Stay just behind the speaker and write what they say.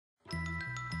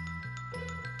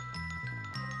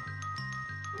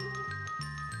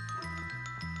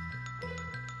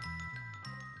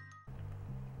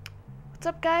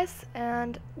What's up guys,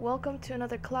 and welcome to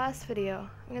another class video.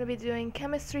 I'm going to be doing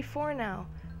Chemistry 4 now.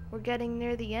 We're getting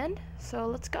near the end, so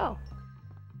let's go.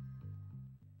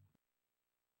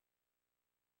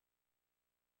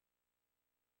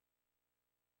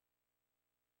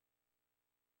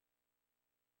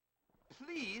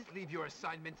 Please leave your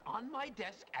assignments on my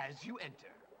desk as you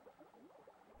enter.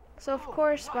 So of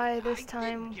course by this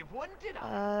time,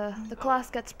 the class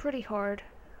gets pretty hard.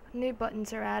 New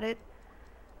buttons are added.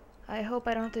 I hope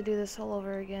I don't have to do this all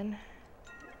over again.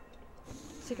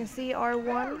 So you can see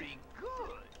R1,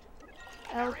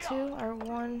 L2,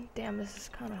 R1. Damn, this is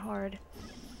kind of hard.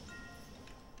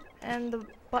 And the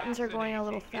buttons are going a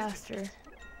little faster.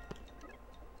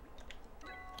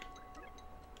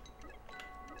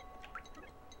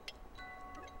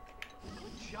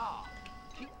 Good job.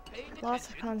 Keep paying Lots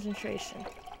of attention. concentration.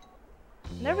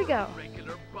 And there we go.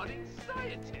 Regular budding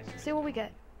scientist. See what we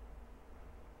get.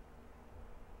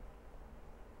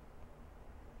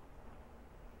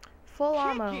 Full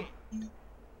ammo.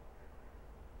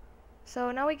 So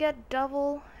now we get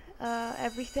double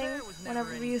everything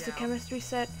whenever we use the chemistry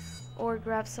set or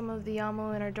grab some of the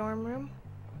ammo in our dorm room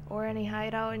or any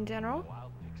hideout in general,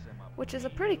 which is a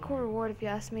pretty cool reward if you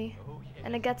ask me,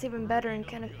 and it gets even better in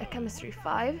Chemistry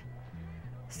 5.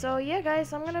 So yeah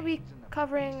guys, I'm gonna be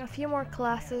covering a few more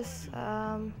classes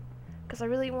because I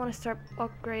really want to start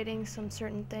upgrading some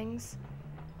certain things.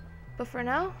 But for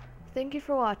now, thank you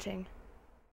for watching.